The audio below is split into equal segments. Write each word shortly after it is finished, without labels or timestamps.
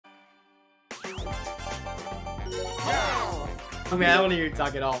I mean, I don't hear you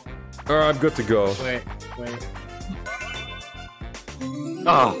talk at all. I'm good to go. Wait.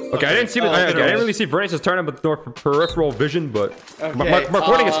 Okay, I didn't see. I didn't really see Vernias' turn with no peripheral vision, but my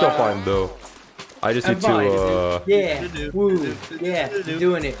recording is still fine though. I just need to. Yeah. Woo. Yeah.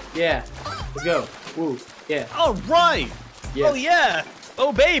 Doing it. Yeah. Let's go. Woo. Yeah. All right. Yes. Oh yeah.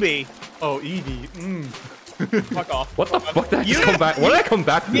 Oh baby. Oh Evie. Fuck off. What the fuck did I just come back? What did I come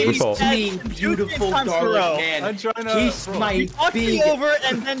back to? Beautiful darling man. I'm trying to. Kiss my Fuck big. me over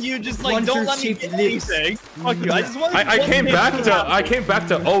and then you just like don't let me get anything. Fuck you. I just want. I came back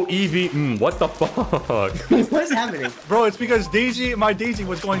to. Oh Evie. What the fuck? What is happening? Bro, it's because my Daisy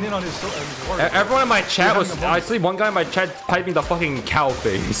was going in on his work. Everyone in my chat was. I see one guy in my chat typing the fucking cow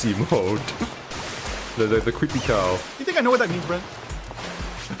face emote. the creepy cow. You think I know what that means, Brent?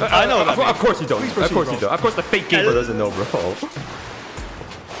 I know. Of course you don't. Please proceed, Of course you don't. Of course the fake gamer doesn't know, bro.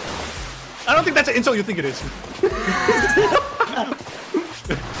 I don't think that's an insult you think it is.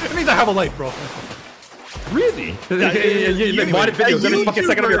 It means I have a life, bro. Really? You modded videos every fucking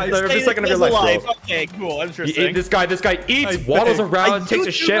second of your life, bro. Okay, cool. Interesting. This guy eats, waddles around, takes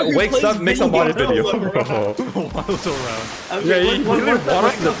a shit, wakes up, makes a modded video. Waddles around. Yeah, he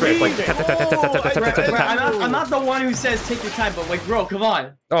waddles in the fridge like. I'm not the one who says take your time, but like, bro, come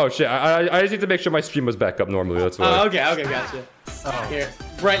on. Oh shit! I just need to make sure my stream was back up normally. That's why. Okay, gotcha. Here,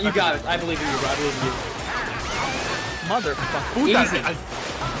 Brent, you got it. I believe in you, bro. I believe in you. Motherfucker. Easy.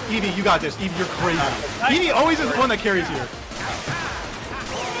 Evie, you got this. Evie, you're crazy. Evie always is the one that carries here.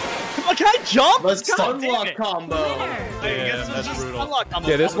 Come on, can I jump? Let's unlock combo. Damn, that's brutal.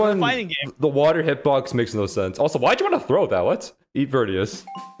 Yeah, this one, the water hitbox makes no sense. Also, why'd you want to throw that? What? Eat Vernias.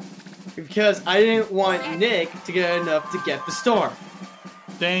 Because I didn't want Nick to get enough to get the storm.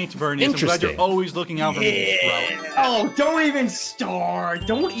 Thanks, Vernias. I'm glad you're always looking out for me. Oh, don't even start.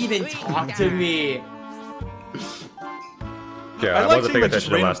 Don't even talk to me. Yeah, I wasn't paying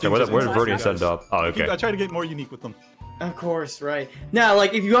attention to last time. Where did Vernias end up? Oh, okay. I try to get more unique with them. Of course, right. Now,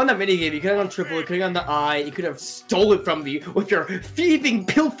 like, if you go on that minigame, you could have gone triple, you could have gone the eye, you could have stole it from me with your thieving,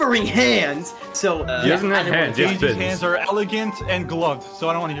 pilfering hands. So, he doesn't have hands, he has Daisy's fins. hands are elegant and gloved, so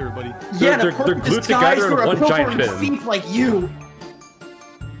I don't want to hear it, buddy. Yeah, they're glued together in one giant fin. Thief like you.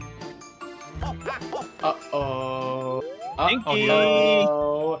 Uh-oh.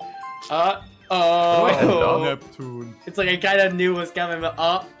 Uh-oh. Uh-oh. Neptune. It's like I kind of knew was coming, but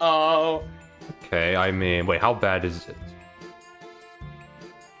uh-oh. Okay, I mean, wait, how bad is it?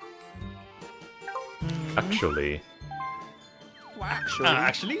 Actually.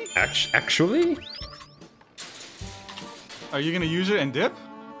 Actually? Actually? Are you gonna use it and dip?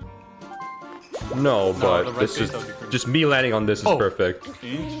 No, but this is just me landing on this is perfect.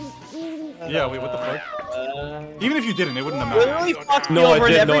 Yeah, wait, what the fuck? Even if you didn't, it wouldn't have mattered. No,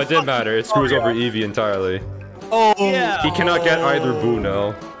 it didn't matter. It screws over Evie entirely. Oh, yeah. He cannot get either boo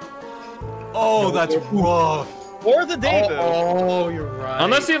now. Oh, that's rough. Or the debut. Oh, you're right.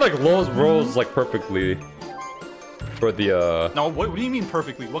 Unless he like rolls like perfectly. For the No, what do you mean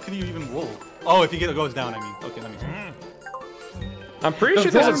perfectly? What could you even roll? Oh, if it goes down, I mean. Okay, that makes sense. I'm pretty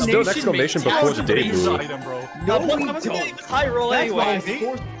sure there's still an exclamation before the debut. Item, bro. No, I was gonna get this high roll anyway.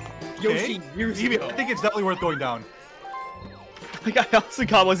 Yoshi, I think it's definitely worth going down. Like, I also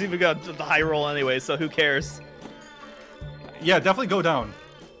wasn't even got the high roll anyway, so who cares? Yeah, definitely go down.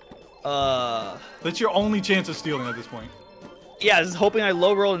 That's your only chance of stealing at this point. Yeah, just hoping I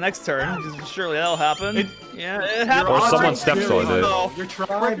low roll the next turn. Surely that'll happen. Yeah, it happens. Or someone steps on it. Your track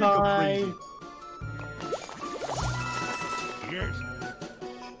record go crazy.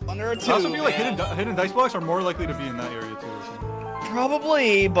 Under a two. I also feel like hidden dice blocks are more likely to be in that area too. So.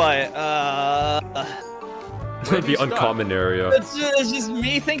 Probably, but It'd be uncommon area. It's just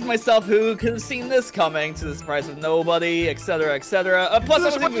me thinking to myself, who could have seen this coming to the surprise of nobody, etc., etc. Plus, I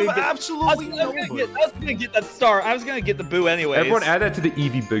was gonna get that star. I was gonna get the boo anyway. Everyone add that to the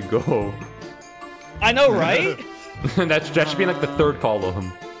Eevee bingo. I know, right? that should be in like the third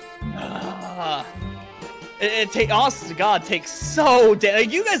column. Honest to God, takes so damn.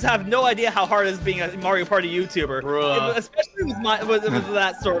 Like, you guys have no idea how hard it is being a Mario Party YouTuber, especially with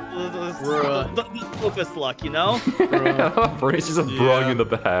that sort of the SOPHIST luck, you know. Brace is a brung in the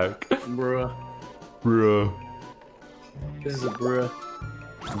back. Bruh. This is a bruh.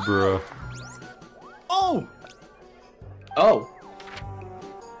 Oh.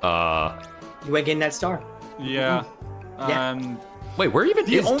 You ain't getting that star. Yeah. Yeah. Wait, where even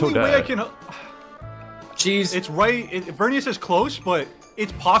the is only Toadette? way I can. Jeez. It's right. Vernias is close, but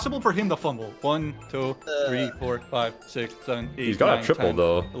it's possible for him to fumble. 1, 2, 3, 4, 5, 6, 7, 8, He's got 9, a triple 10,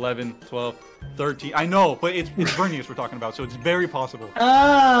 though. 11, 12, 13. I know, but it's Vernias we're talking about, so it's very possible.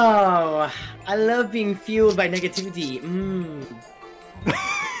 Oh, I love being fueled by negativity.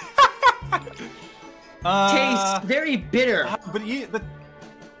 Tastes very bitter. But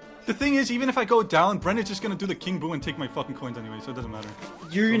the thing is, even if I go down, Brennan's just gonna do the king boo and take my fucking coins anyway, so it doesn't matter.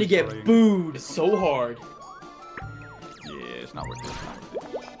 You're gonna get booed so hard. Yeah, it's not worth it. It's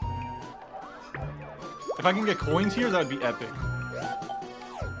not worth it. If I can get coins here, that would be epic.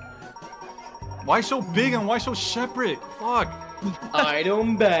 Why so big and why so separate? Fuck.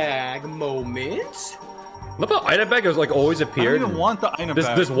 Item bag moment. Love how item bag has like always I appeared. don't even want the item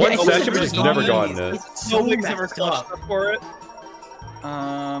bag. This one it's session, we just just never easy. gotten it. It's so Nobody's ever messed clutched up. up for it.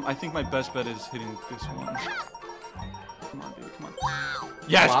 I think my best bet is hitting this one. Come on, baby, come on.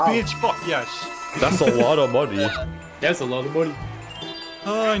 Yes, Wow. bitch! Fuck yes! That's a lot of money. That's a lot of money.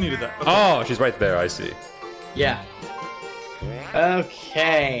 Oh, I needed that. Okay. Oh, she's right there. I see. Yeah.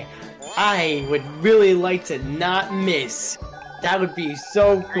 Okay. I would really like to not miss. That would be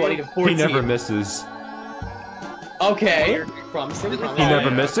so cool. I need a 14. He never misses. Okay. Promising. He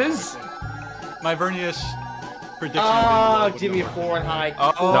never misses? My Vernias prediction. Oh, would give me a work. 4 and high.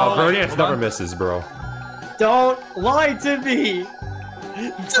 Oh, No, Vernias hold never on. misses, bro. Don't lie to me.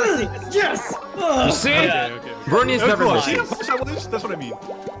 Yes. You see? Okay, okay. Vernias That was never close. See how misses. close that was? That's what I mean.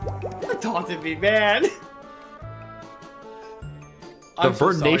 Don't talk to me, man. The I'm so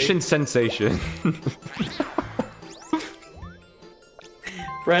sorry. Vernation sensation.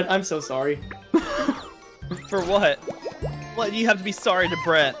 Brett, I'm so sorry. For what? What, you have to be sorry to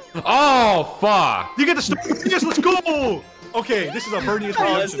Brett. Oh, fuck. You get the start. Yes, let's go. Okay, this is a Vernias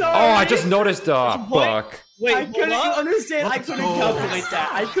prediction. Oh, I just noticed, fuck. Wait, I couldn't hold on. understand. I Let's couldn't go. calculate that.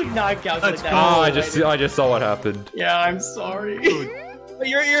 I could not calculate Let's that. go. Oh, I just saw what happened. Yeah, I'm sorry. Dude, But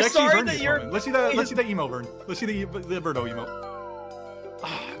you're sexy sorry Vernias that you're. moment. Let's see that. Let's see that emo Vern. Let's see the Verno emo.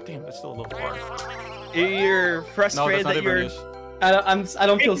 Ah, damn, that's still a little far. You're No, frustrated that's not that it, you're. Vernias. I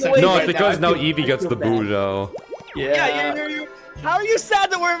don't feel It's sexy No, right it's because now I feel- Evie I gets feel the bad. boo now. Yeah. Yeah, how are you sad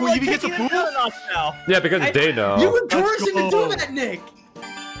that we're Wait, like, you get taking the it boo? down a notch now? Yeah, because it's day now. You encouraged him to go. do that, Nick.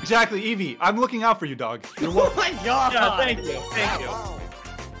 Exactly, Evie. I'm looking out for you, dog. Oh my god. Yeah, thank you, thank you.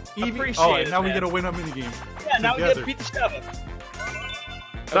 Evie. Appreciate Oh, it, and now we man. get a win a minigame. Yeah, now we get Together. to beat the shit out of it.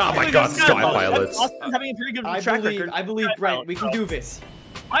 Oh my god, Sky Pilots. Austin having a pretty good track record. I believe, Brett, we can do this.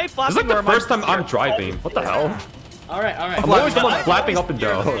 My This is like the first time I'm driving. What the hell? Alright. I'm always the one flapping up and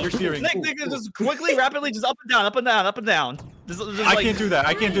down. You're steering. Nick, just quickly, rapidly, just up and down, up and down, up and down. Just I can't do that.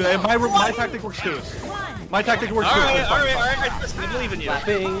 I can't do that. My tactic works too. My tactic works too. Alright, It's fine, alright. I believe in you.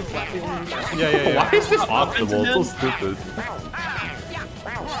 Flapping. Yeah. Why is this optimal? It's so stupid.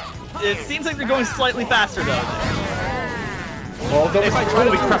 It seems like they're going slightly faster though. Oh, don't If I try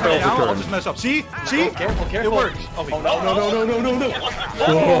to Holy do crap, I it now, I'll overturned. just mess up. See? Careful. It works. Oh, no.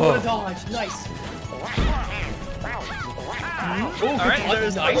 Oh, what a dodge. Nice. Alright,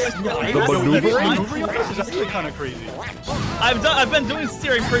 there's Nice. The Nice. maneuvering? Maneuvering on this is actually kind of crazy. I've been doing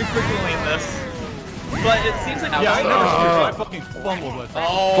steering pretty frequently in this. But it seems like Yeah, I never steered, so I fucking fumbled with it.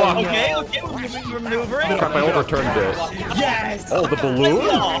 Oh, Fuck. Okay, we're maneuvering. Crap, I overturned it. yes. Oh, the balloon?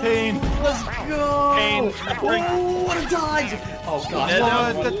 Pain. Let's go. Pain. Oh, what a dodge. Oh, God.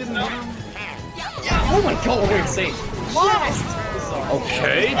 And, That didn't matter. Oh, my God. We're insane. Yes.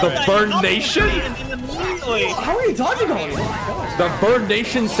 Okay, the Burn Nation? Immediately. How are you dodging all these? The Burn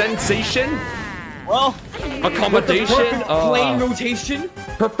Nation sensation? Well, Accommodation? Plane rotation.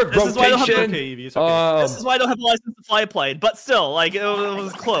 Perfect This is why I don't have rotation? Okay, Evie, it's okay. this is why I don't have a license to fly a plane. But still, like, it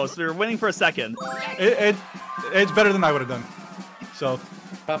was close. We were winning for a second. It's better than I would have done. So,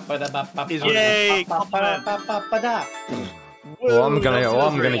 Yay! Well, I'm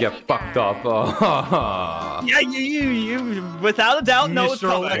gonna get fucked up. Yeah, you, without a doubt, know it's Mr.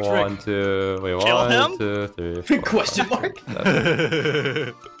 coming. Electric. 1, 2, wait, Kill 1, him? 2, 3, 4. Question mark?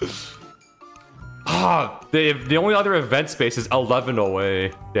 The only other event space is 11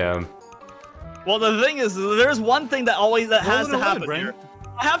 away. Damn. Well, the thing is, there's one thing that has to happen here.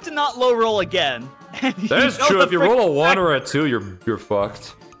 I have to not low roll again. That is true. If you roll a 1 or a 2, you're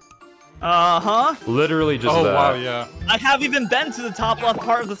fucked. Uh-huh. Literally just Oh, that. wow, yeah. I have even been to the top left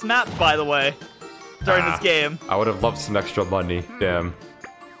part of this map, by the way, during this game. I would have loved some extra money. Damn.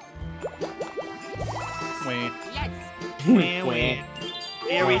 Wait. Wait.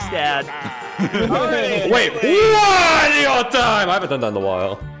 Very sad. Alright. Wait, what? Your time! I haven't done that in a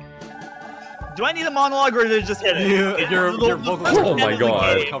while. Do I need a monologue or did I just hit it? Your vocal Oh my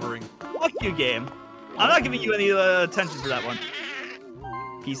god. covering. Fuck you, game. I'm not giving you any attention for that one.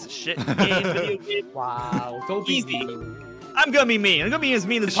 Piece of shit game, video game. Wow. Go Easy. I'm gonna be mean. I'm gonna be as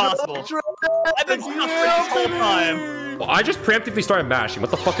mean as possible. I've been suffering this whole time. Well, I just preemptively started mashing.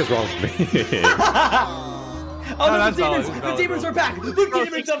 What the fuck is wrong with me? Oh, no, the demons! The demons are back! The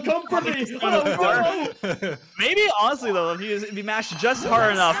demons have come for me! Oh, no! Maybe, honestly, though, if you mash just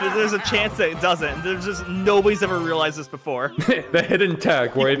hard enough, there's a chance that it doesn't. There's just nobody's ever realized this before. The hidden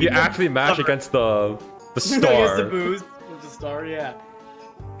tech, where if you actually mash against the star. Against the boost of the star, yeah.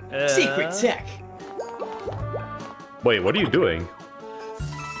 Secret tech. Wait, what are you doing?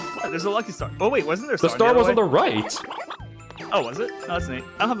 What? There's a lucky star. Oh wait, wasn't there a star? The star was on the right. Oh, was it? Oh, that's neat.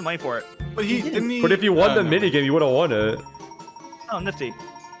 I don't have the money for it. But he didn't. But if you won the minigame, you would have won it. Oh, nifty.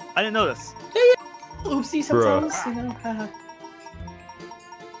 I didn't know this. Oopsie sometimes, you know.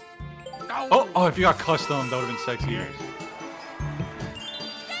 Oh, if you got custom, that would have been sexy.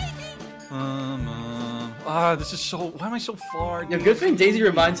 This is so. Why am I so far? Yeah, good thing Daisy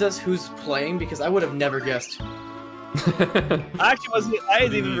reminds us who's playing because I would have never guessed. I actually wasn't. I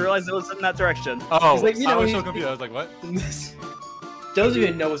didn't even realize it was in that direction. Oh, like, you know, I was so confused. I was like, what? Doesn't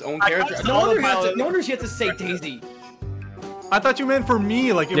even know his own character. No wonder she had to say Daisy. I thought you meant for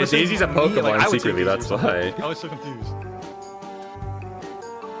me. Like, it was Daisy's a Pokemon like, secretly. That's why. I was so confused.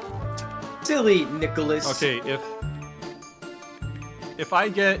 Silly Nicholas. Okay, if I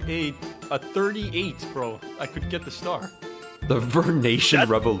get a 38, bro, I could get the star. The Vernation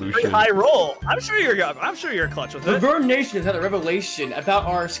Revolution. Pretty high roll. I'm sure you're clutch with The it. Vern Nation has had a revelation about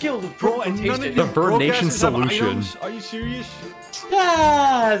our skills of presentation. The Vernation solution. Are you serious?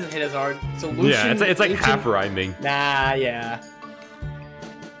 Ah, doesn't hit as hard. Solution. Yeah, it's like half rhyming. Nah, yeah.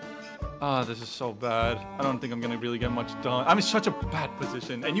 Ah, this is so bad. I don't think I'm gonna really get much done. I'm in such a bad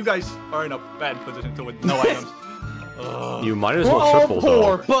position, and you guys are in a bad position too with no items. You might as We're well all triple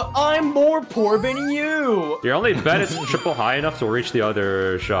poor, though. but I'm more poor than you. Your only bet is triple high enough to reach the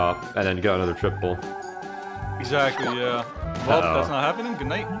other shop and then get another triple. Exactly, yeah. Well, that's not happening. Good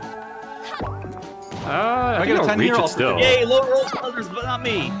night. I get a think 10 I'll reach here, it still. Yay, low rolls for others, but not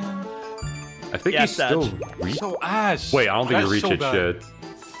me. I think Yeah, you still Sag. reach. So ass. Wait, I don't think you That's reach so it bad. shit.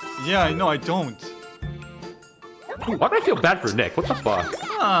 Yeah, I know, I don't. Why do I feel bad for Nick? What the fuck?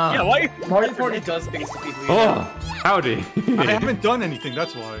 Yeah, why? Mario Party does things to people. Oh, howdy. I haven't done anything,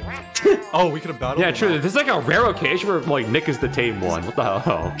 that's why. Oh, we could have battled. Yeah, them true. out. This is like a rare occasion where like Nick is the tame one. What the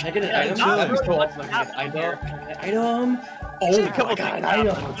hell? Can I get an item? chill. That was so awesome. Can I get an item? Oh, a couple God, things item.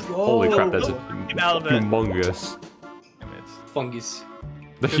 happen. Let's go. Holy crap, that's Came out of it. humongous. Damn it. Fungus.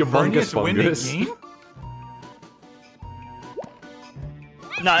 The Did humongous Vernias win a fungus. game?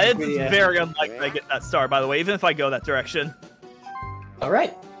 No, it's Yeah. very unlikely I get that star, by the way, even if I go that direction. All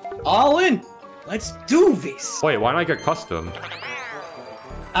right, all in. Let's do this. Wait, why not get custom?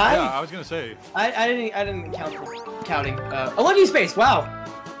 Yeah, I was gonna say. I didn't count for counting. A lucky space. Wow.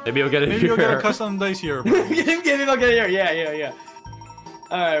 Maybe you'll get it Maybe here. you'll get a custom dice here. Bro. Give me, I'll get it here. Yeah.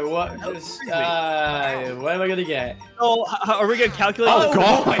 All right, what am I gonna get? So, are we gonna calculate? Oh, this?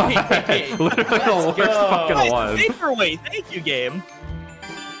 God! boy. Literally the worst go. fucking Nice, one. paperweight. Thank you, game.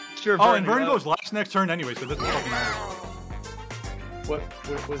 Sure. Oh, and Vern goes last next turn anyway, so it doesn't fucking matter. What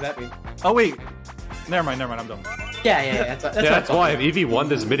does that mean? Oh wait, never mind. I'm done. Yeah. That's why if Eevee won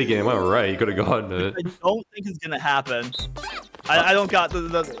this minigame, I'm right. You could have gotten it. I don't think it's gonna happen. I don't got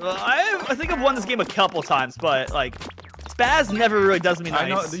I think I've won this game a couple times, but like, Spaz never really does me nice. I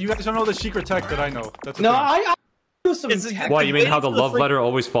know you guys don't know the secret tech that I know. That's the No, thing. I do some. It's- tech. Why, you mean how the Wait till love the letter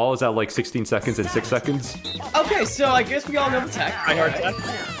always follows at like 16 seconds and 6 seconds? Okay, so I guess we all know the tech. I heard that.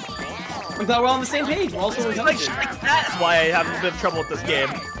 I'm glad we're all on the same page. We're also Like, intelligent. that's why I have a bit of trouble with this game.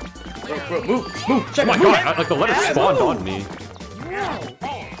 Move. Check Oh my it. god, like the letter spawned on me.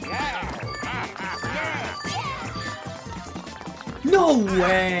 No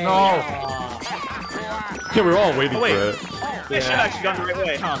way. No. Yeah, we were all waiting wait. for it. I should have actually gone the right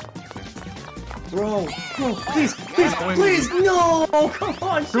way, huh? Bro, please, no, come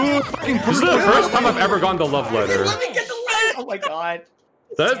on, dude. This is the first time I've ever gone the love letter. Let me get the letter. Oh my god.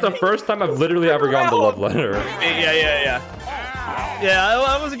 That is the first time I've literally ever gone the love letter. Yeah. Yeah,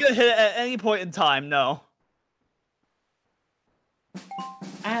 I wasn't gonna hit it at any point in time, no.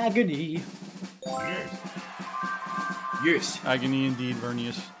 Agony. Yes. Agony indeed,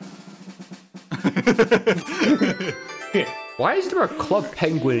 Vernias. Why is there a Club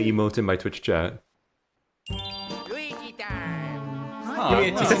Penguin emote in my Twitch chat? Huh, Give me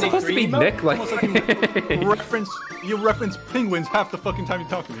a Is that supposed to be emote? Nick? Like, you reference penguins half the fucking time you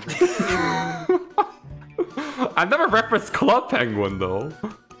talk to me. I've never referenced Club Penguin though.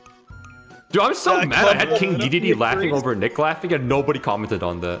 Dude, I'm so mad I had Club King Penguin DDD laughing over Nick laughing and nobody commented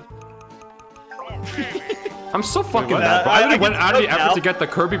on that. I'm so fucking what? mad, bro. I really went can out of the joke effort now. to get the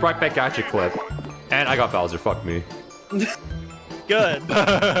Kirby right back at you clip. And I got Bowser, fuck me. Good.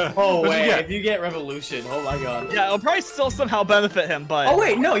 Oh What'd you wait, get? if you get Revolution, oh my god. Yeah, it'll probably still somehow benefit him, but... Oh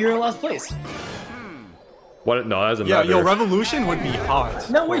wait, no, you're in last place. What? No, that doesn't Yeah, matter. yo, Revolution would be hot.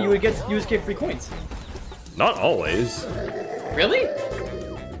 No way, you would get free coins. Not always. Really?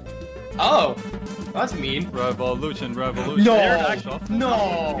 Oh, that's mean. Revolution. No,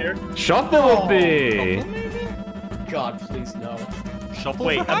 no. Shuffle with me. God, please no. Shuffle.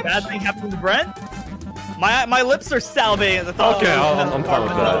 Wait, a perhaps? bad thing happened to Brent? My lips are salivating at the thought. Okay, I'm fine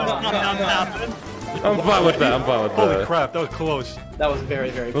with that. I'm fine with that. I'm fine with Holy that. crap, that was close. That was very,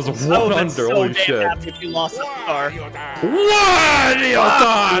 very. It was close. one Oh, under. so Holy damn shit. happy if you lost that star. What?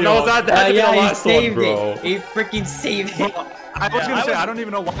 No, that had to be the Yeah, he last one, saved bro. it. He freaking saved it. I was gonna say, I don't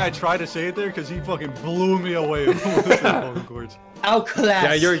even know why I tried to say it there, because he fucking blew me away with his vocal cords.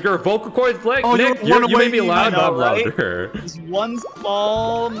 Outclassed. Yeah, your vocal cords, Nick. Oh, Nick, you're one you away, made me loud, I but know, I'm right? louder. Just one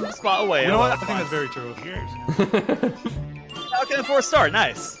small spot away. You know what? I think that's very true. Okay, 4-star.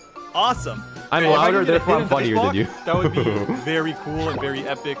 Nice. Awesome. I'm Hey, if I louder, could get a therefore I'm hidden funnier dice than you. block, That would be very cool and very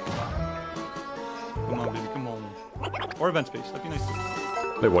epic. Come on, baby, come on. Or event space, that'd be nice too.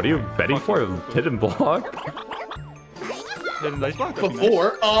 Wait, what are you betting for? A hidden block? Hidden dice block, that'd be nice.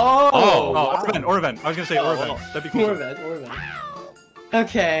 Before. Oh. Oh, or event. I was gonna say or event. That'd be cool. More event.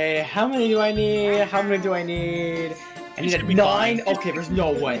 Okay, how many do I need? I need a 9. Okay, there's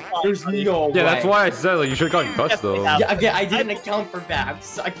no way. There's no way. Yeah, that's why I said like you should have gotten cuts though. Yeah. Yeah, again, I didn't account for that.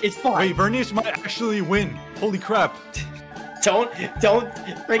 It's fine. Wait, Vernias might actually win. Holy crap. Don't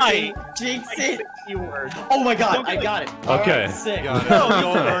freaking jinx it. Keyword. Oh my god, I got it. Okay. Alright, sick. Got it.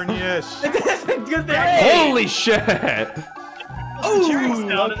 Yo, Vernias. Good thing. Holy shit!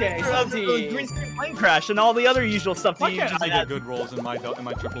 Ooh, okay, The something. green screen plane crash and all the other usual stuff. Why you can't just I add. get good rolls in my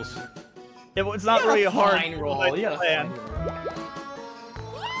triples? It's not You really had a hard fine roll. You had a plan. fine roll.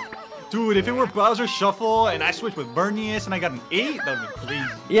 Dude, if it were Bowser Shuffle and I switched with Vernias and I got an 8, that'd be crazy.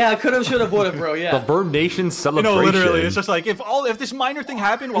 Yeah, could have, should have, would have, bro. The Yeah. Bird Nation You celebration. know, literally, it's just like if this minor thing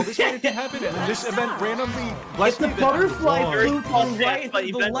happened while this minor thing happened, and then this event randomly blessed The me, then I'd be butterfly gone. flew from the right but to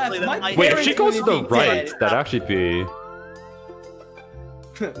the eventually left. that My might- Wait, if parents she goes to the would be right, dead. that'd actually be.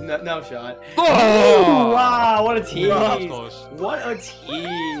 No shot. Oh! Wow, what a tease. That was close. What a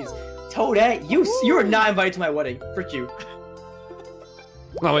tease. Toadette, you are not invited to my wedding. Frick you.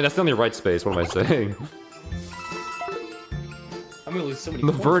 No, wait, that's not the right space. What am I saying? I'm gonna lose so many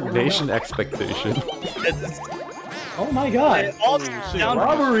The points. Bird Oh my God. Nation expectation. Oh my god. It all shit. down to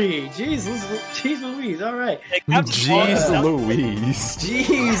Robbery. Jeez Louise. Alright. Jeez Louise.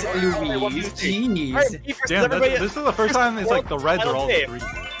 Jeez Louise. Jeez. Damn, this is the first time it's like the reds are all Okay. 3.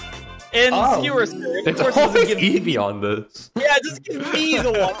 In Oh. skewer It's course, always give Eevee on this. Yeah, just give me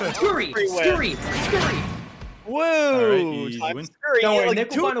the one. Scurry. Scurry. Scurry. Woo! Alright, easy Time win. scurry. Don't worry, Like, Nick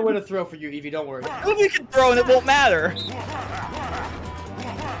will two find a way to throw for you, Evie. Don't worry. we can throw and it won't matter.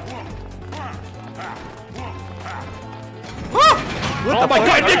 Oh my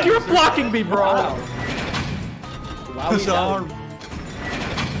god, Nick, you're blocking me, bro! Wow. Wow, This arm.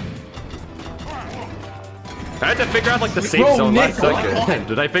 I had to figure out like the safe Bro, zone Nick, last oh my second.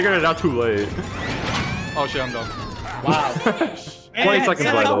 Did I figure it out too late? Oh shit, I'm done. Wow. 20 seconds by the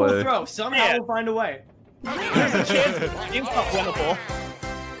Somehow we'll way. throw. Somehow we'll find a way. There's a chance the game's not winnable.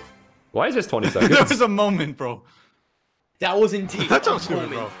 Why is this 20 There seconds? was a moment, bro. That was indeed. That's so a stupid,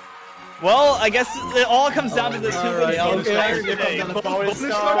 moment. bro. Well, I guess it all comes down to this who wins Okay, bonus stars today. on the bonus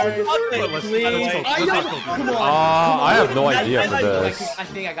Bonus stars. stars? Please. Come on. I have no idea for I this.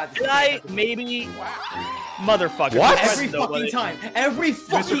 think I got this. Did I maybe motherfucker? What? Every fucking time. Every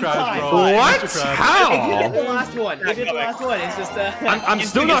fucking Krabs, time. bro. What? Mr. Krabs. If you get the How? last one, it's just I'm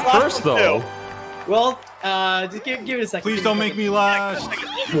still not first though. well, just give it a second. Please don't make me last.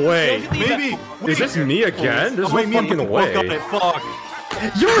 Wait, Maybe. is this me again? There's Oh, no wait, me and fucking both got way. it. Fuck.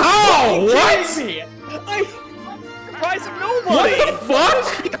 How? What? Surprise of What nobody! the fuck?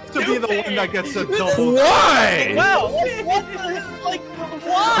 To be the one that gets a double. Why? Wow, what the like,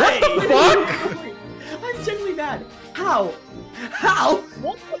 why? What the fuck? I'm genuinely mad. How? How?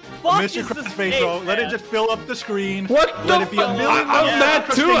 What the fuck Mr. is this Krabs face, bro. game, Let it man? just fill up the screen. What the Let it be a fuck? million. I'm mad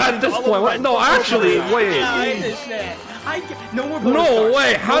too at this point. What? No, actually, wait. I understand. No more bonus No cards.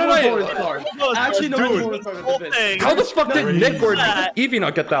 way. How no did more I? bonus cards. Bonus Actually, no cards, more dude. bonus cards. Whole at this. thing. How the fuck did Nick or that. Evie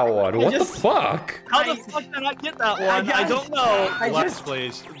not get that one? What the just- fuck? How the fuck did I get that one? got- I don't know. I Let's just,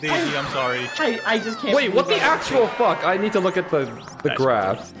 plays. Daisy, I'm sorry. I just can't. Wait, what the believe that. actual fuck? I need to look at the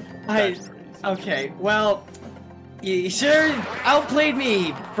graph. Okay, well, you sure outplayed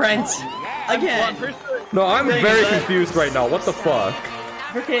me, Brent. Again. No, I'm Dang very it. confused right now. What the fuck?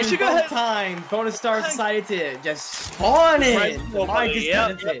 Freaking about time. Bonus Stars decided to just spawn in. My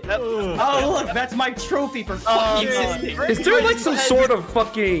disbenefit. Oh look, that's my trophy for fucking existing. Is there like some sort of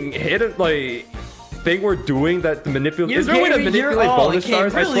fucking hidden like thing we're doing that manipulate? Is there a way to manipulate bonus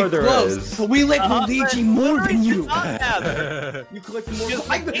stars? I swear there is. We like Luigi more than you. You collected more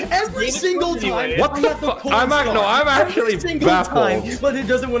every single time. What the fuck? I'm actually baffled. But it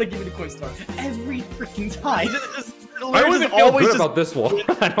doesn't want to give me the coin star every freaking time. I don't even feel good about this one.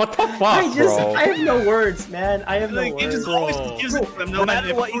 What the fuck, bro? I have no words, man. I have no words. It just always gives it to them, no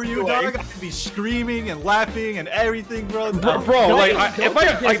matter what you do. I could be screaming and laughing and everything, bro. Bro, like, if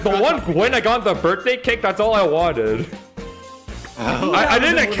I like the one win I got the birthday cake, that's all I wanted. I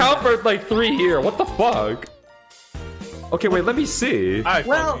didn't account for like 3 here. What the fuck? Okay, wait, let me see.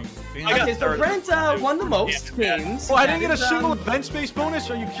 Well, okay, so Brent won the most games. Well, I didn't get a single event space bonus.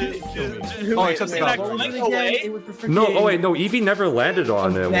 Are you kidding? Oh, except the No, oh wait, no, Evie never landed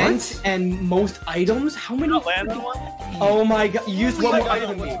on it. Event and most items? How many? Oh my god, you used one more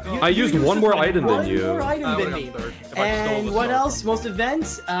item than me. I used one more item than you. One more item than me. And what else? Most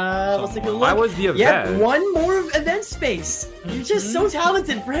events? Let's take a look. I was the event. Yeah, one more event space. You're just so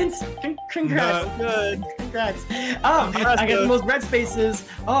talented, Brent. Congrats. Good. Congrats. I got the most red spaces.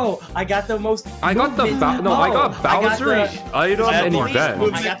 Oh, I got the most. I got the I got Bowser item and event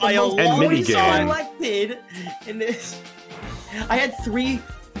I got the and mini game. Selected in this. I had 3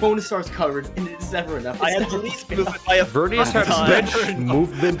 bonus stars covered, and it's never enough. I had the least movement by a Vernias had stretch,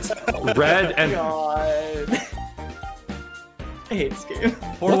 movement, red, and. God. I hate this game.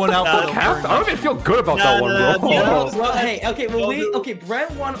 Pour one out for the I don't even feel good about that one, bro. Well, hey, okay, well,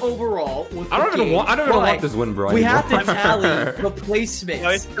 Brent won overall. I don't even want this win, bro. We have to tally the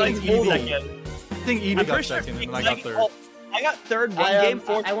placements in total. I think Evie got second, and I got third. I got third one game.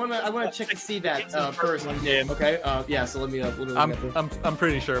 I wanna check to see that first one game. Okay. Yeah. So let me. I'm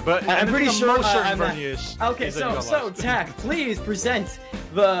pretty sure, but I'm pretty sure. Vernias. Okay. So Tack, please present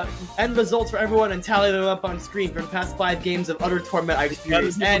the end results for everyone and tally them up on screen from the past 5 games of utter torment I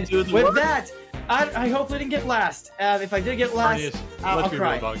experienced. And with that, I hopefully didn't get last. If I did get last, I'll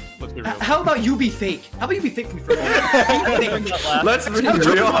cry. Let's be real. How about you be fake? How about you be fake for me for a moment? Let's be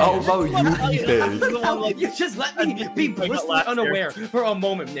real. How about you be fake? You just let me be blissfully unaware for a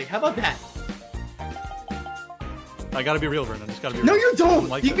moment, Nick. How about that? I gotta be real, Vernon. Just gotta be real. No, you don't.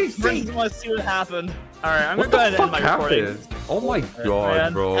 Like you be fake. I want to see what happened. All right, I'm gonna go ahead and end my recording. Oh my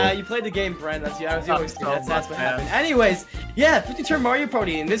god, bro. You played the game, Brent. That's that's what happened. Anyways, yeah, 50-turn Mario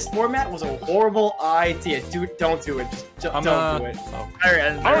Party in this format was a horrible idea. Dude, don't do it. Just don't do it.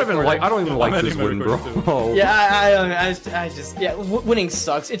 I don't even like this win, bro. Yeah, I just winning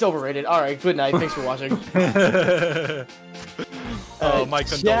sucks. It's overrated. All right, good night. Thanks for watching. Oh, my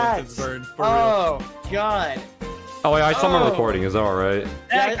condolences, Vern. For real. Oh god. Oh wait, I saw my recording. Is that all right?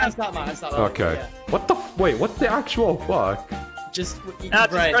 Yeah, that's not mine. Okay. Yeah. What the? Wait, what the actual fuck? Just Brent,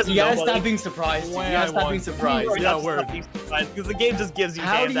 you gotta stop being surprised. You gotta stop being surprised. Yeah, word. Because the game just gives you.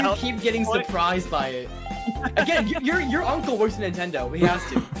 How do you keep getting surprised by it? Again, your uncle works at Nintendo. He has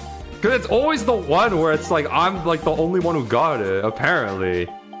to. Cause it's always the one where it's like I'm like the only one who got it. Apparently.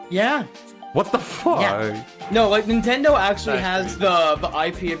 Yeah. What the fuck? Yeah. No, like Nintendo actually has the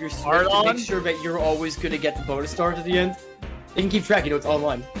IP of your Switch to make sure that you're always gonna get the bonus stars at the end. They can keep track. You know, it's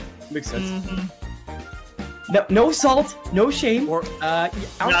online. Makes sense. No salt, no shame.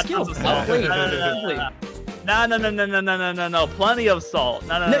 Outskilled. Outplayed. No. Plenty of salt.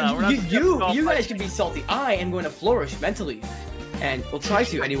 No. You guys can be salty. I am going to flourish mentally, and we'll try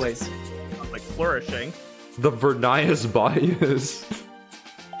to anyways. Like flourishing. The Vernias bias.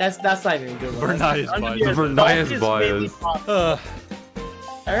 That's not even a good one. Vernias bias. All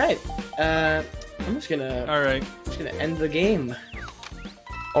right. I'm just gonna end the game.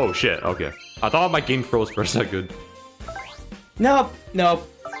 Oh shit. Okay. I thought my game froze for a second. Nope.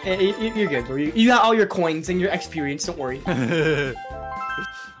 You're good, bro. You got all your coins and your experience. Don't worry. I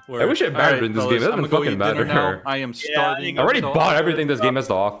wish it mattered in this game. It doesn't fucking matter. I am starving. I already bought everything this game has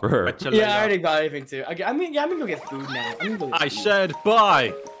to offer. Yeah, I already bought everything too. Okay, I'm gonna go get food now. I said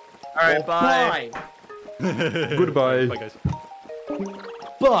bye. All right, bye. Goodbye. Bye, guys.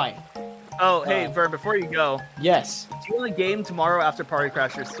 Bye. Oh, hey, Vern, before you go. Yes. Do you want a game tomorrow after Party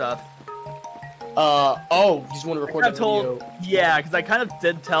Crasher stuff? Just want to record that video. Yeah, because I kind of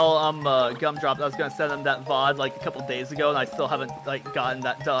did tell Gumdrop that I was gonna send him that VOD like a couple days ago, and I still haven't like gotten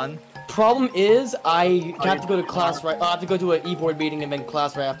that done. Problem is, I have to go to class right. I have to go to an e-board meeting and then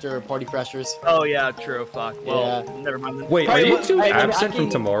class right after Party Crashers. Oh yeah, true. Fuck. Well, never mind. Wait, are you two absent from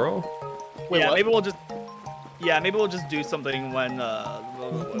tomorrow? Wait, yeah, what? Maybe we'll just. Yeah, maybe we'll just do something when.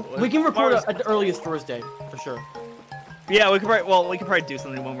 We can record at the earliest Thursday for sure. Yeah, we could probably do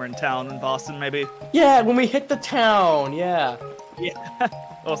something when we're in town in Boston, maybe. Yeah, when we hit the town. Yeah. Yeah.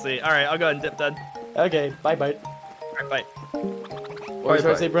 We'll see. All right, I'll go ahead and dip then. Okay. Bye. All right, bye. What were you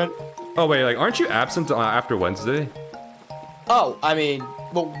trying to say, Brent? Oh wait, like aren't you absent after Wednesday? Oh, I mean,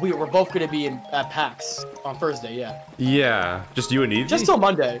 well, we're both gonna be at PAX on Thursday. Yeah. Yeah, just you and Evie? Just till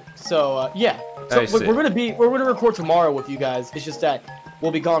Monday. So yeah. So we're gonna record tomorrow with you guys. It's just that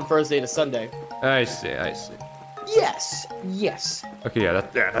we'll be gone Thursday to Sunday. I see. Yes. Okay, yeah,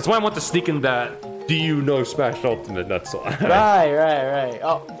 that's why I want to sneak in that. Do you know Smash Ultimate? That's all. Right.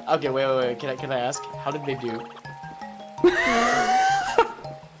 Oh, okay. Wait. Can I ask? How did they do?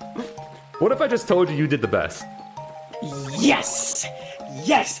 What if I just told you did the best? Yes,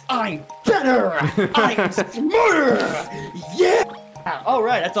 I'm better. I'm smarter. Yeah. All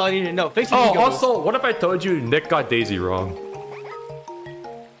right, that's all I need to know. Thanks for also, what if I told you Nick got Daisy wrong?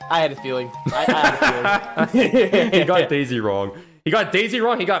 I had a feeling. I had a feeling. He got Daisy wrong. He got Daisy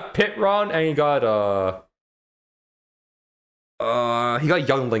wrong. He got Pit wrong, and he got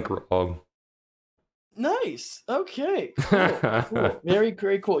Young Link wrong. Nice. Okay. Cool. Very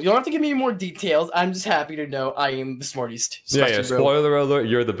cool. You don't have to give me any more details. I'm just happy to know I am the smartest. Yeah. Spoiler alert.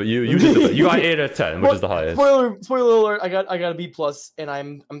 You're the you did the you got 8 out of 10, which is the highest. Spoiler alert. I got a B+, and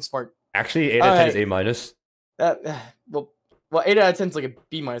I'm smart. Actually, 8 out of 10 is A minus. Well, 8 out of 10 is like a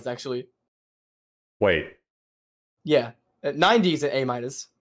B minus actually. Wait. Yeah. 90 is an A minus.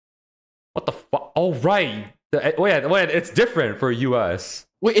 What the fuck? Oh right. Wait. It's different for US.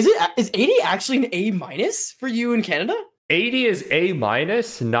 Wait, is 80 actually an A minus for you in Canada? 80 is A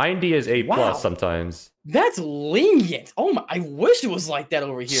minus, 90 is A plus sometimes. That's lenient. Oh my, I wish it was like that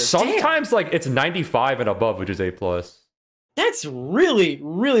over here. Sometimes like it's 95 and above, which is A plus. That's really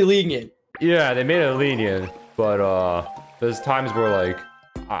lenient. Yeah, they made it lenient, but there's times where like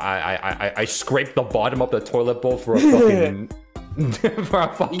I scrape the bottom of the toilet bowl for a fucking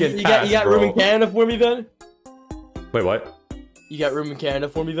You got room in Canada for me then? Wait, what? You got room in Canada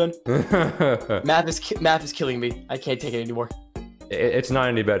for me then? Math is killing me. I can't take it anymore. It's not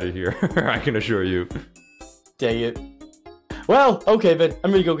any better here. I can assure you. Dang it. Well, okay then.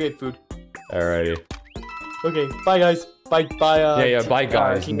 I'm gonna go get food. Alrighty. Okay, bye guys. Bye. Bye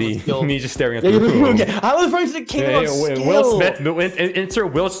guys. Me just staring at the room. Okay. I was referring to the Kingdom of Skill. Will Smith.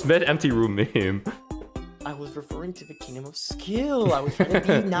 Insert Will Smith empty room meme. I was referring to the Kingdom of Skill. I was trying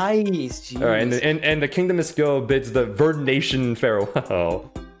to be nice. Jeez. All right, and the Kingdom of Skill bids the Vern Nation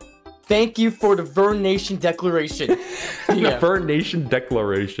farewell. Thank you for the Vern Nation declaration. The Vern Nation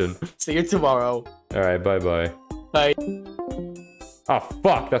declaration. See you tomorrow. All right, bye. Bye. Oh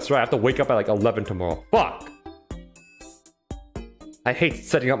fuck, that's right. I have to wake up at like 11 tomorrow. Fuck. I hate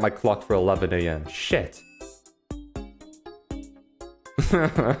setting up my clock for 11 a.m. Shit.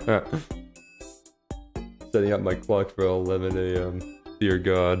 Setting up my clock for 11 a.m. Dear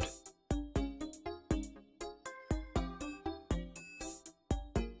God.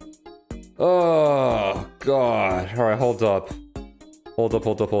 Oh, God. Alright, hold up. Hold up.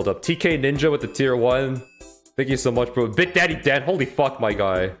 TK Ninja with the tier 1. Thank you so much, bro. Bit Daddy Dan. Holy fuck, my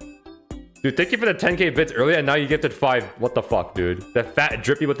guy. Dude, thank you for the 10k bits earlier, and now you gifted 5. What the fuck, dude? The Fat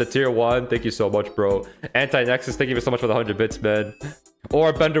Drippy with the tier 1. Thank you so much, bro. Anti-Nexus, thank you so much for the 100 bits, man.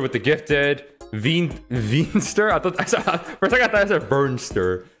 Or Bender with the gifted. Veenster? For a second I thought I said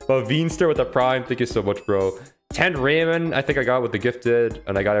Vernster. But Veenster with the prime, thank you so much, bro. 10 Raymond, I think I got with the gifted,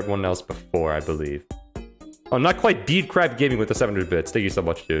 and I got everyone else before, I believe. Oh, not quite Deed Crab Gaming with the 700 bits. Thank you so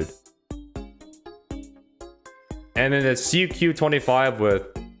much, dude. And then it's CQ25 with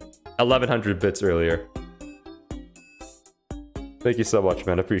 1100 bits earlier. Thank you so much,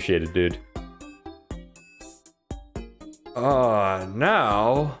 man. Appreciate it, dude.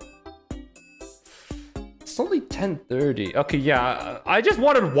 Now... It's only 10:30. Okay, yeah. I just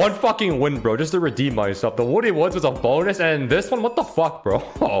wanted one fucking win, bro, just to redeem myself. The Woody Woods was a bonus, and this one, what the fuck, bro?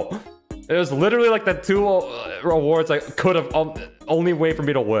 It was literally like the 2 rewards I could have only way for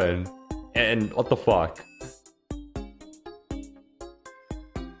me to win. And what the fuck?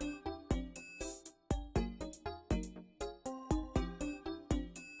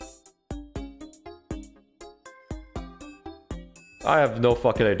 I have no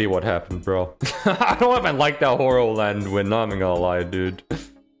fucking idea what happened, bro. I don't even like that Horrorland win, not even gonna lie, dude.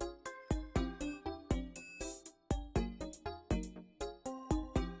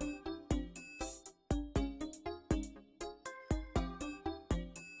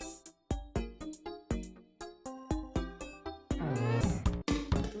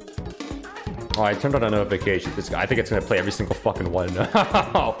 Oh, I turned on a notification. I think it's gonna play every single fucking one.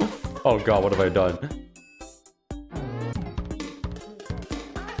 Oh god, what have I done?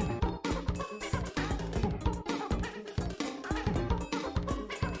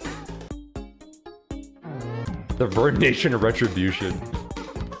 The Vernation of Retribution.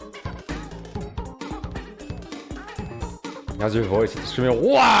 How's your voice? It's screaming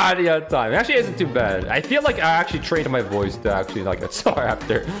what the other time. It actually isn't too bad. I feel like I actually trained my voice to actually like a star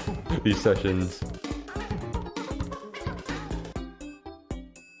after these sessions.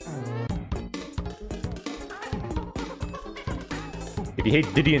 If you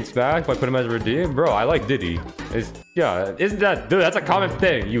hate Diddy in Smash, why put him as a redeem? Bro, I like Diddy. Yeah, isn't that, dude, that's a common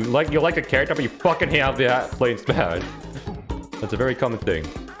thing. You like a character, but you fucking hate how they play in Smash. That's a very common thing.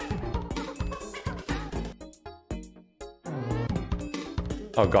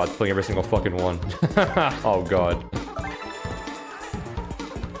 Oh god, playing every single fucking one. Oh god.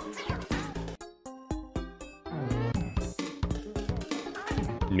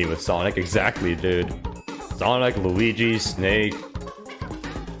 Me with Sonic, exactly, dude. Sonic, Luigi, Snake.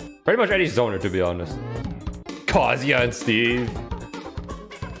 Pretty much any zoner, to be honest. Kazuya and Steve.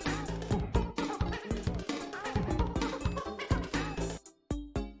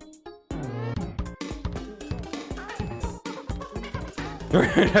 We're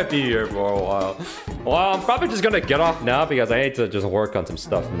gonna be here for a while. Well, I'm probably just gonna get off now because I need to just work on some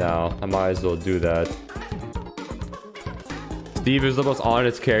stuff now. I might as well do that. Steve is the most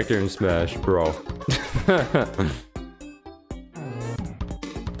honest character in Smash, bro.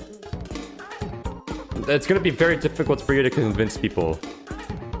 It's gonna be very difficult for you to convince people.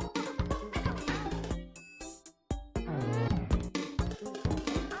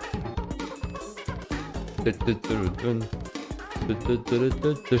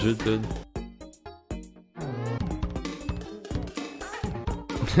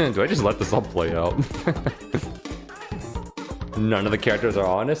 Do I just let this all play out? None of the characters are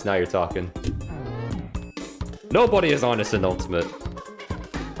honest? Now you're talking. Nobody is honest in Ultimate.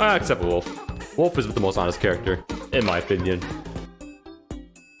 Except Wolf. Wolf is the most honest character, in my opinion.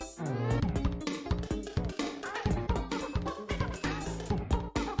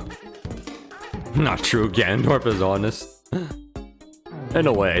 Not true, Ganondorf is honest. In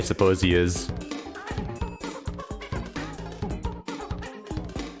a way, I suppose he is.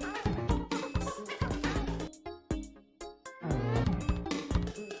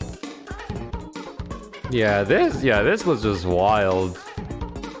 Yeah, this was just wild.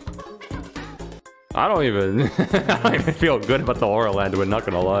 I don't even feel good about the Aura we're not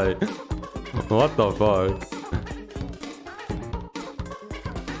gonna lie. What the fuck?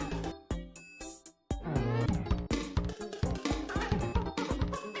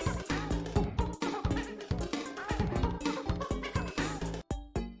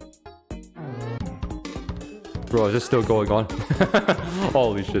 Bro, is this still going on?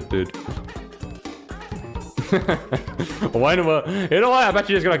 Holy shit, dude. Why do I? You know what? I'm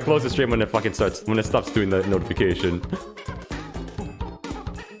actually just gonna close the stream when it fucking starts. When it stops doing the notification.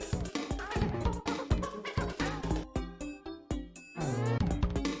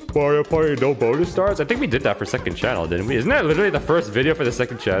 Mario Party no bonus stars? I think we did that for second channel, didn't we? Isn't that literally the first video for the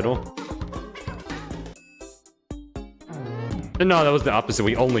second channel? No, that was the opposite.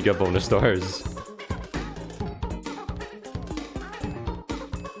 We only get bonus stars.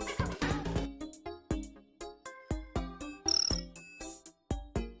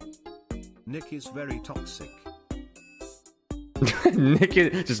 Nick is very toxic. Nick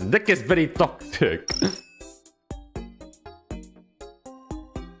is very toxic.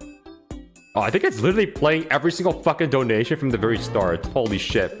 Oh, I think it's literally playing every single fucking donation from the very start. Holy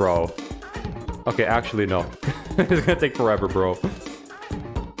shit, bro. Okay, actually, no. It's gonna take forever, bro.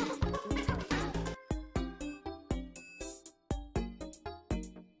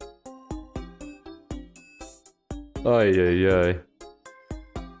 Ay.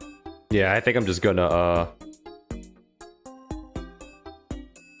 Yeah, I think I'm just gonna,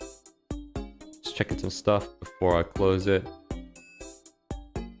 just checking some stuff before I close it.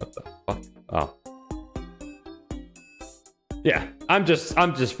 What the fuck? Oh. Yeah, I'm just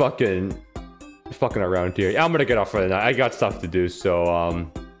fucking around here. I'm gonna get off for the night. I got stuff to do,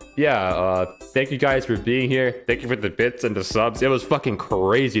 so, yeah, thank you guys for being here. Thank you for the bits and the subs. It was fucking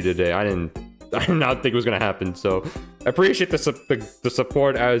crazy today. I did not think it was gonna happen, so I appreciate the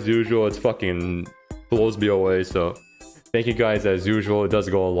support as usual. It's fucking blows me away, so thank you guys as usual. It does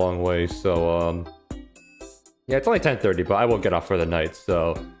go a long way, so yeah, it's only 10:30, but I will get off for the night,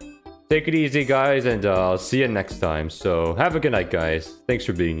 so take it easy, guys, and I'll see you next time. So have a good night, guys. Thanks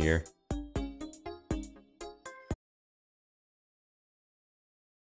for being here.